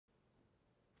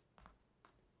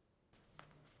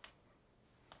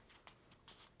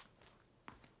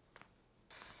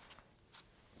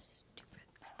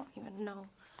no.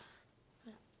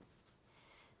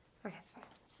 Okay, it's fine.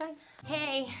 It's fine.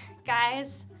 Hey,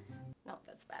 guys. No,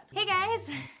 that's bad. Hey, guys.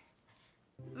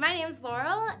 My name's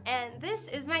Laurel, and this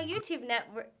is my YouTube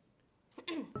network.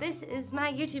 This is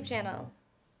my YouTube channel.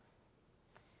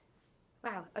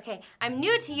 Wow, okay. I'm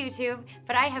new to YouTube,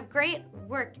 but I have great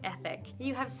work ethic.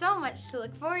 You have so much to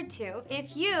look forward to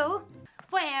if you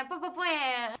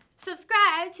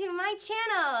subscribe to my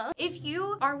channel. If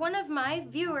you are one of my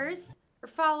viewers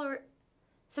or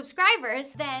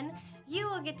subscribers, then you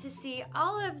will get to see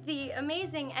all of the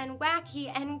amazing and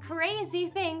wacky and crazy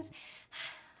things.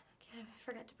 I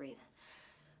forgot to breathe.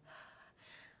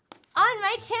 On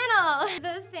my channel.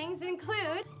 Those things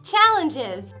include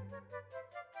challenges,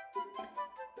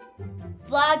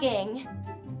 vlogging,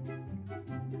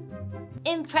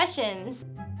 impressions,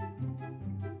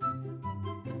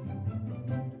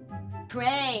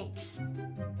 pranks.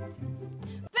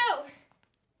 Boo!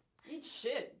 Eat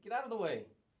shit. Get out of the way.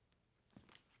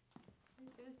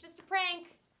 It was just a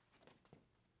prank.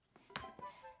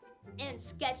 And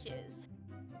sketches.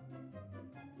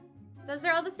 Those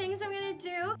are all the things I'm gonna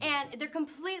do, and they're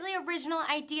completely original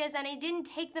ideas, and I didn't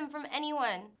take them from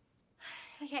anyone.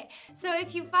 Okay, so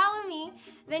if you follow me,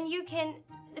 then you can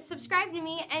subscribe to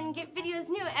me and get videos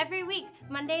new every week,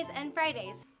 Mondays and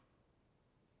Fridays.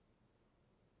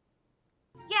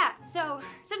 Yeah, so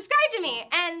subscribe to me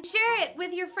and share it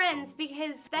with your friends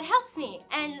because that helps me.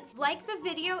 And like the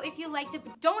video if you liked it,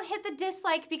 but don't hit the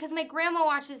dislike because my grandma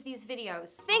watches these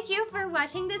videos. Thank you for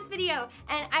watching this video,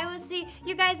 and I will see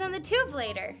you guys on the tube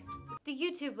later. The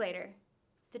YouTube later.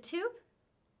 The tube?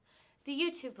 The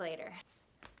YouTube later.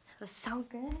 That was so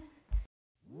good.